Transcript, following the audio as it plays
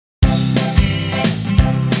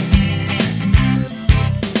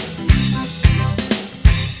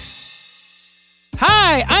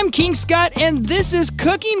Hi, I'm King Scott, and this is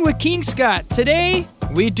Cooking with King Scott. Today,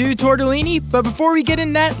 we do tortellini, but before we get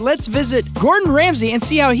in that, let's visit Gordon Ramsay and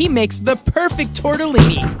see how he makes the perfect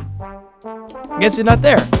tortellini. Guess you're not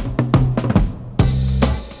there.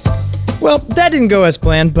 Well, that didn't go as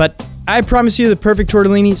planned, but I promise you the perfect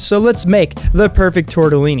tortellini, so let's make the perfect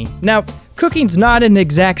tortellini. Now, cooking's not an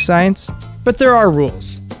exact science, but there are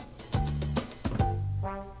rules.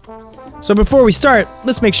 So before we start,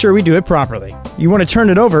 let's make sure we do it properly. You want to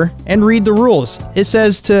turn it over and read the rules. It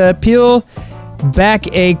says to peel back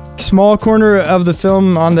a small corner of the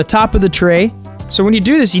film on the top of the tray. So when you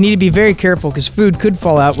do this, you need to be very careful because food could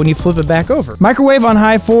fall out when you flip it back over. Microwave on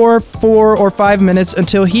high for 4 or 5 minutes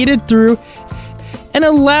until heated through and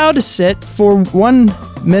allow to sit for 1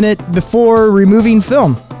 minute before removing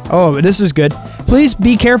film. Oh, this is good. Please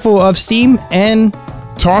be careful of steam and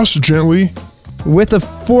toss gently with a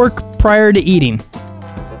fork prior to eating.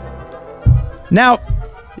 Now,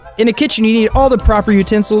 in a kitchen you need all the proper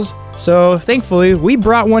utensils, so thankfully we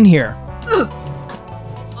brought one here.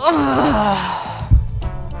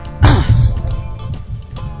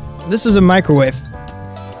 This is a microwave.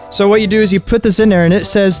 So what you do is you put this in there and it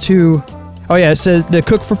says to, oh yeah, it says to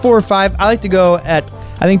cook for 4 or 5. I like to go at,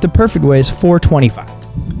 I think the perfect way is 425.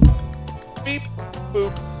 Beep,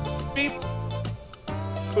 boop, beep,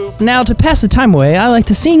 boop. Now to pass the time away, I like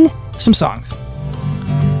to sing some songs.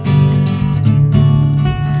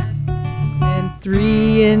 And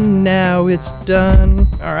 3 and now it's done.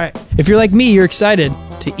 All right. If you're like me, you're excited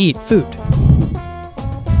to eat food.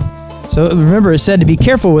 So remember, it said to be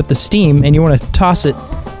careful with the steam and you want to toss it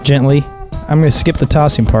gently. I'm going to skip the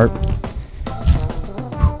tossing part.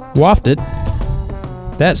 Waft it.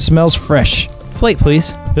 That smells fresh. Plate,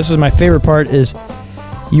 please. This is my favorite part is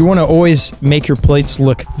you want to always make your plates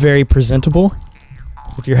look very presentable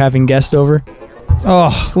if you're having guests over.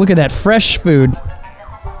 Oh, look at that fresh food.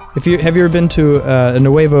 Have you ever been to a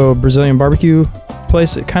Nuevo Brazilian barbecue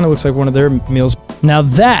place? It kind of looks like one of their meals. Now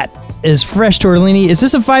that is fresh tortellini. Is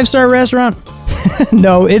this a 5-star restaurant?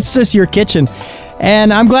 No, it's just your kitchen.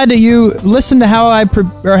 And I'm glad that you listened to how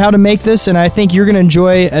how to make this, and I think you're going to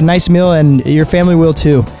enjoy a nice meal, and your family will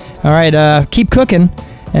too. All right, keep cooking.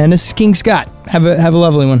 And this is King Scott. Have a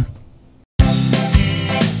lovely one.